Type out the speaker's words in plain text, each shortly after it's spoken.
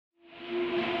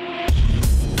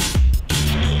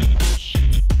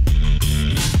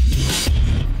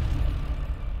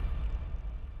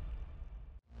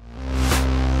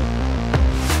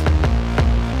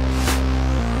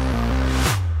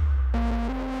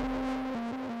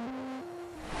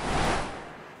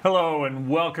Hello and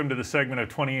welcome to the segment of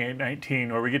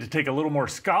 2819 where we get to take a little more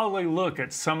scholarly look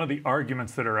at some of the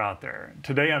arguments that are out there.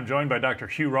 Today I'm joined by Dr.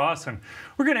 Hugh Ross and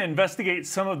we're going to investigate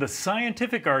some of the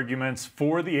scientific arguments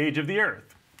for the age of the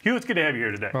Earth. Hugh, it's good to have you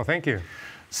here today. Well, thank you.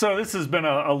 So this has been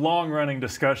a long-running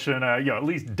discussion, at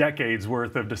least decades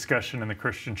worth of discussion in the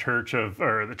Christian church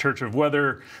or the church of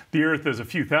whether the Earth is a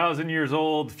few thousand years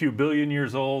old, a few billion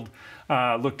years old.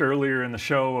 Looked earlier in the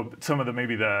show at some of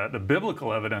the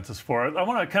biblical evidences for it. I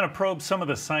want to kind of probe some of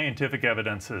the scientific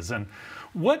evidences. And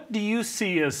what do you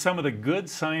see as some of the good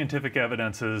scientific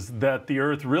evidences that the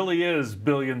Earth really is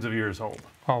billions of years old?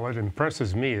 Well, what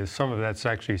impresses me is some of that's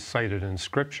actually cited in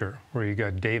Scripture, where you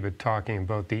got David talking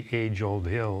about the age-old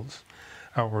hills,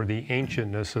 or the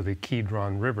ancientness of the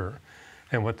Kidron River.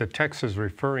 And what the text is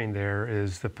referring there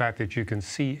is the fact that you can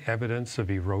see evidence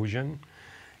of erosion.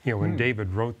 You know, when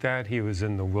David wrote that, he was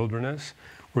in the wilderness,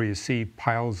 where you see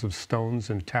piles of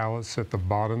stones and talus at the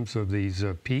bottoms of these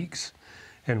peaks,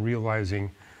 and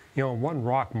realizing, one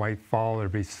rock might fall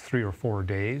every 3 or 4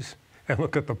 days, and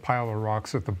look at the pile of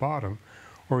rocks at the bottom,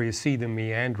 or you see the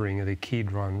meandering of the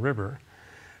Kidron River.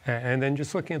 And then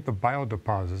just looking at the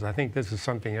biodeposits, I think this is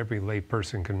something every lay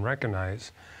person can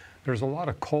recognize. There's a lot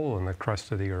of coal in the crust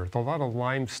of the Earth, a lot of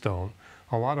limestone,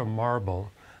 a lot of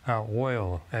marble,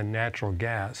 oil and natural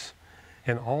gas,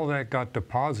 and all that got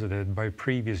deposited by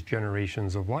previous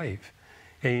generations of life.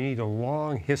 And you need a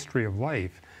long history of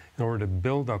life in order to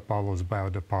build up all those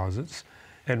biodeposits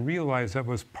and realize that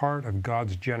was part of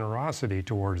God's generosity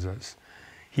towards us.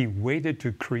 He waited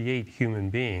to create human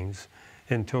beings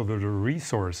until there were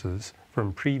resources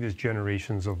from previous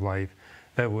generations of life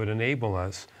that would enable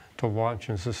us to launch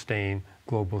and sustain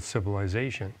global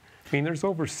civilization. I mean, there's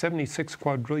over 76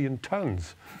 quadrillion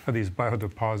tons of these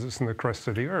biodeposits in the crust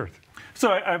of the Earth.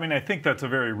 So, I think that's a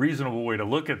very reasonable way to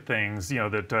look at things,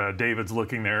 that David's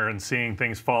looking there and seeing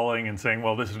things falling and saying,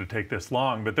 well, this is going to take this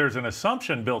long. But there's an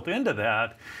assumption built into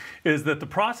that is that the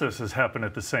processes happen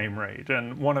at the same rate.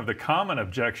 And one of the common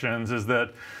objections is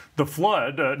that the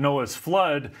flood, Noah's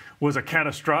flood, was a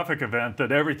catastrophic event,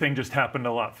 that everything just happened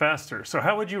a lot faster. So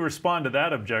how would you respond to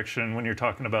that objection when you're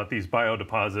talking about these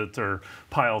biodeposits or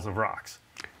piles of rocks?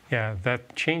 Yeah,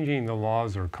 that changing the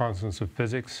laws or constants of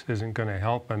physics isn't going to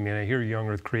help. I mean, I hear young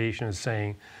Earth creationists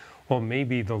saying, well,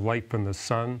 maybe the light from the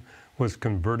sun was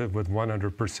converted with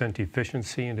 100%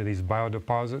 efficiency into these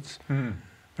biodeposits.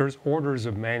 There's orders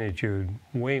of magnitude,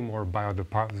 way more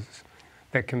biodeposits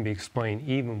that can be explained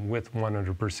even with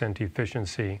 100%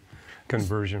 efficiency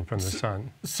conversion from the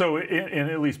sun. So in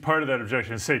at least part of that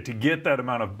objection is, say, to get that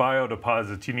amount of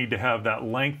biodeposits, you need to have that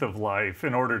length of life.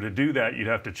 In order to do that, you'd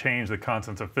have to change the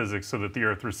constants of physics so that the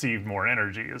Earth received more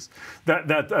energy.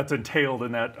 That's entailed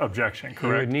in that objection,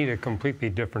 correct? You would need a completely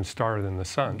different star than the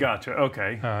sun. Gotcha,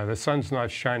 okay. The sun's not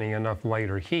shining enough light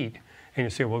or heat. And you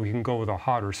say, well, we can go with a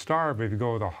hotter star, but if you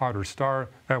go with a hotter star,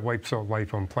 that wipes out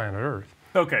life on planet Earth.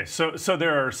 Okay, so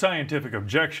there are scientific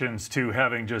objections to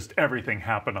having just everything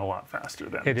happen a lot faster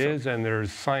then. It is, and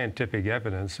there's scientific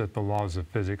evidence that the laws of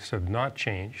physics have not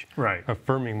changed, right,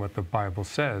 affirming what the Bible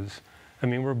says. I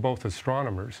mean, we're both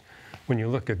astronomers. When you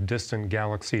look at distant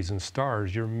galaxies and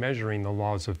stars, you're measuring the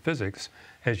laws of physics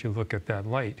as you look at that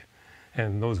light.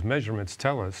 And those measurements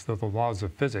tell us that the laws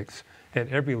of physics, at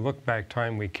every look-back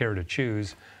time we care to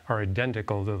choose, are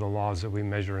identical to the laws that we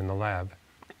measure in the lab.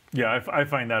 Yeah, I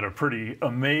find that a pretty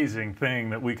amazing thing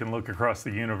that we can look across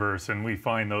the universe and we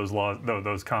find those laws,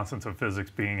 those constants of physics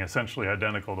being essentially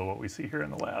identical to what we see here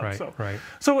in the lab. Right, so, right.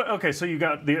 So, okay, so you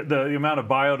got the amount of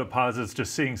biodeposits,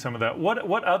 just seeing some of that.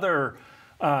 What other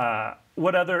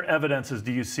evidences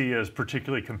do you see as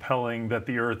particularly compelling that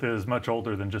the Earth is much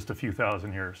older than just a few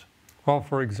thousand years? Well,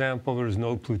 for example, there's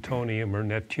no plutonium or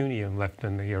neptunium left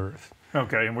in the Earth.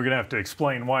 Okay, and we're going to have to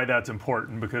explain why that's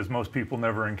important because most people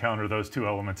never encounter those two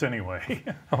elements anyway.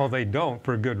 Oh, they don't,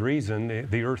 for good reason.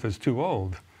 The Earth is too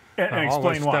old. And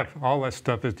explain why. All that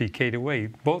stuff is decayed away.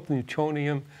 Both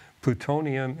plutonium,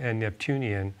 and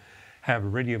neptunium have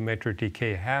radiometric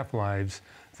decay half-lives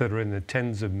that are in the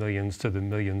tens of millions to the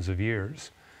millions of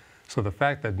years. So the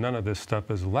fact that none of this stuff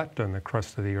is left on the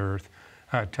crust of the Earth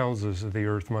tells us that the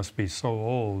Earth must be so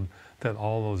old that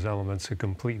all those elements have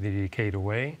completely decayed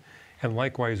away. And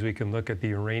likewise, we can look at the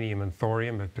uranium and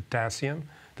thorium and potassium.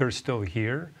 They're still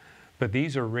here, but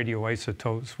these are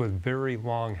radioisotopes with very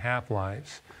long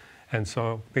half-lives. And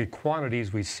so the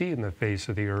quantities we see in the face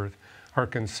of the Earth are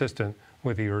consistent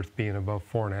with the Earth being about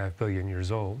 4.5 billion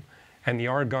years old. And the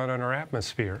argon in our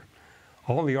atmosphere.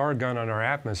 All the argon in our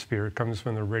atmosphere comes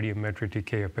from the radiometric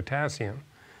decay of potassium.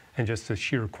 And just the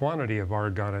sheer quantity of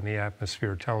argon in the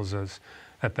atmosphere tells us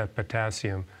that that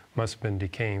potassium must have been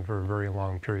decaying for a very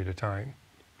long period of time.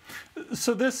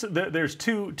 So there's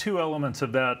two elements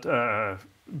of that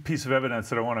piece of evidence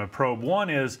that I want to probe. One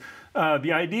is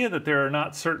the idea that there are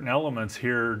not certain elements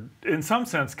here, in some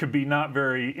sense, could be not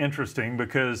very interesting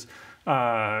because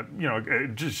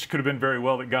it just could have been very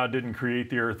well that God didn't create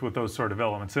the earth with those sort of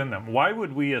elements in them. Why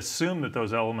would we assume that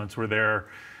those elements were there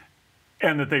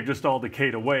and that they've just all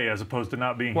decayed away as opposed to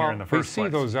not being here in the first place? We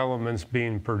see those elements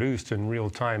being produced in real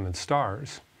time in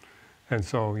stars. And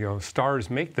so, stars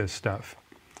make this stuff,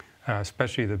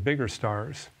 especially the bigger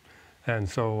stars. And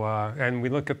so, and we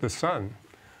look at the sun.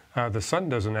 The sun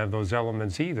doesn't have those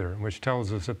elements either, which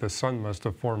tells us that the sun must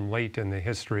have formed late in the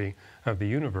history of the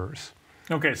universe.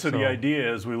 Okay, so the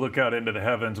idea is we look out into the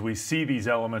heavens, we see these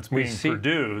elements being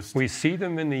produced. We see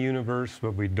them in the universe,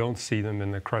 but we don't see them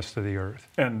in the crust of the earth.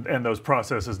 And those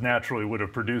processes naturally would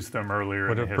have produced them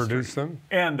earlier in the history. Would have produced them.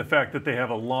 And the fact that they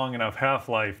have a long enough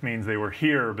half-life means they were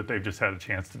here, but they've just had a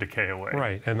chance to decay away.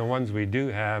 Right, and the ones we do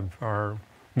have are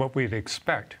what we'd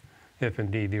expect if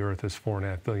indeed the earth is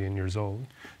 4.5 billion years old.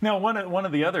 Now, one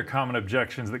of the other common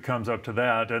objections that comes up to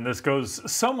that, and this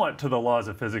goes somewhat to the laws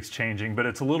of physics changing, but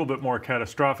it's a little bit more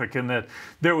catastrophic in that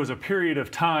there was a period of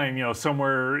time,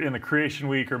 somewhere in the creation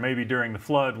week or maybe during the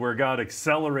flood where God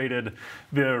accelerated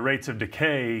the rates of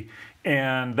decay,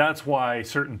 and that's why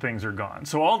certain things are gone.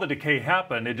 So all the decay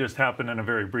happened, it just happened in a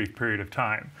very brief period of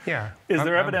time. Yeah. Is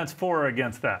there evidence for or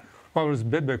against that? Well, there's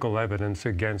biblical evidence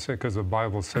against it because the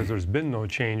Bible says there's been no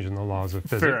change in the laws of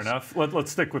physics. Fair enough.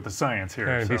 Let's stick with the science here.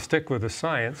 And if you stick with the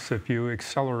science, if you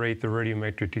accelerate the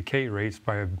radiometric decay rates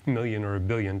by 1 million or 1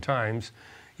 billion times,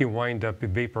 you wind up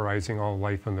vaporizing all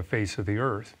life on the face of the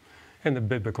earth. And the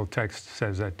biblical text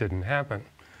says that didn't happen.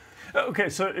 Okay,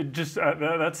 so it just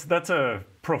that's a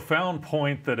profound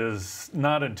point that is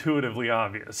not intuitively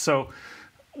obvious. So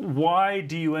why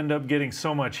do you end up getting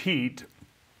so much heat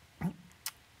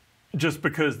just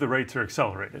because the rates are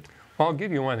accelerated? Well, I'll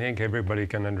give you one thing everybody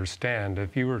can understand.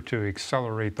 If you were to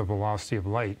accelerate the velocity of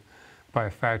light by a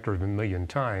factor of 1 million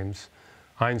times,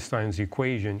 Einstein's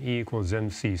equation E equals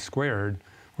mc squared,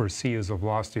 where c is the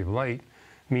velocity of light,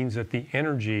 means that the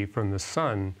energy from the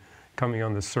sun coming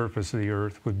on the surface of the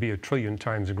earth would be 1 trillion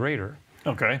times greater.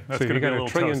 Okay, that's so going to be a got little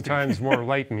 1 trillion toasty. times more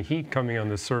light and heat coming on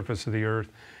the surface of the earth.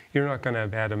 You're not going to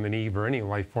have Adam and Eve or any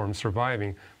life form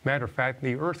surviving. Matter of fact,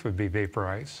 the earth would be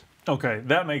vaporized. Okay,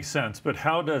 that makes sense. But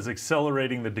how does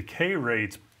accelerating the decay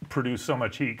rates produce so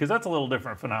much heat? Because that's a little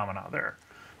different phenomena there.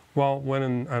 Well,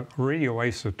 when a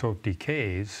radioisotope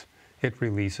decays, it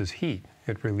releases heat.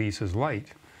 It releases light.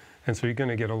 And so you're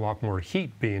going to get a lot more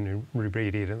heat being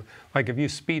radiated. Like if you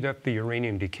speed up the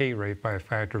uranium decay rate by a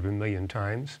factor of 1 million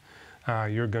times,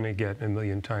 you're going to get 1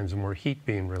 million times more heat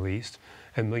being released,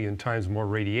 1 million times more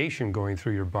radiation going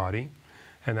through your body.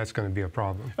 And that's going to be a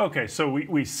problem. Okay, so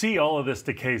we see all of this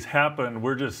decays happen.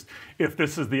 We're just, if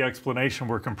this is the explanation,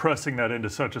 we're compressing that into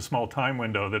such a small time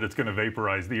window that it's going to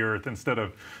vaporize the Earth instead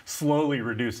of slowly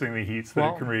reducing the heat so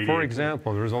that it can radiate. For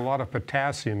example, there's a lot of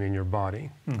potassium in your body,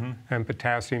 and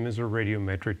potassium is a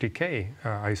radiometric decay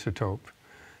isotope.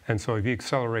 And so if you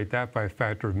accelerate that by a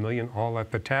factor of 1 million, all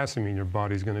that potassium in your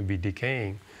body is going to be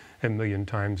decaying 1 million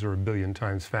times or 1 billion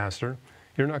times faster.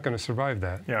 You're not going to survive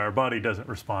that. Yeah, our body doesn't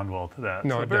respond well to that.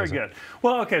 No, so it very doesn't. good.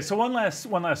 Well, okay. So one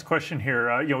last question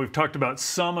here. We've talked about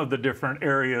some of the different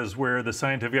areas where the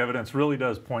scientific evidence really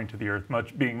does point to the Earth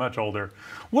being much older.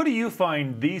 What do you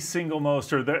find the single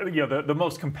most, or the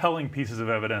most compelling pieces of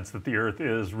evidence that the Earth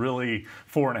is really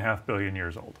 4.5 billion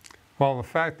years old? Well, the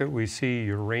fact that we see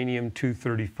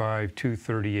uranium-235,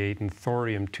 238, and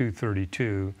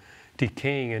thorium-232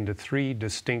 decaying into 3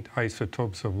 distinct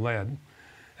isotopes of lead.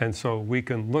 And so we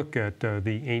can look at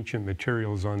the ancient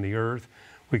materials on the Earth.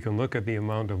 We can look at the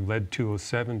amount of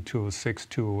lead-207, 206,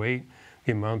 208,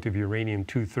 the amount of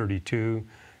uranium-232,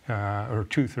 or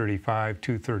 235,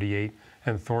 238,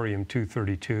 and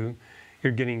thorium-232.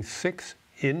 You're getting 6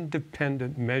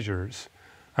 independent measures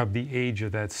of the age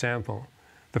of that sample.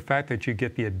 The fact that you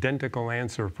get the identical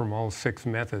answer from all 6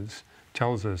 methods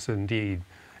tells us indeed.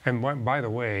 And by the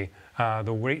way,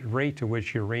 the rate to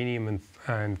which uranium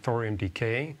and thorium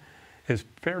decay is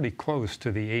fairly close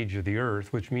to the age of the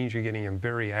Earth, which means you're getting a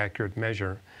very accurate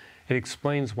measure. It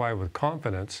explains why with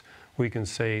confidence we can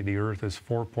say the Earth is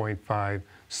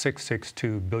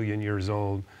 4.5662 billion years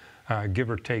old, give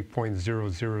or take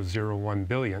 0.0001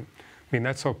 billion. I mean,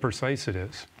 that's how precise it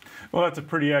is. Well, that's a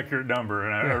pretty accurate number,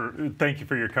 and thank you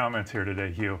for your comments here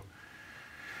today, Hugh.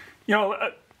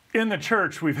 in the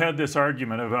church, we've had this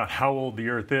argument about how old the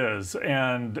earth is.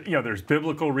 And, there's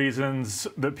biblical reasons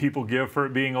that people give for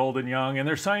it being old and young, and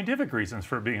there's scientific reasons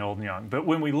for it being old and young. But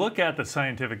when we look at the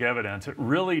scientific evidence, it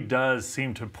really does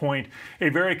seem to point a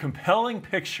very compelling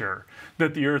picture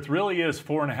that the earth really is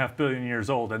 4.5 billion years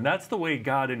old. And that's the way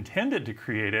God intended to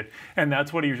create it. And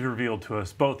that's what He's revealed to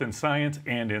us, both in science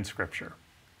and in Scripture.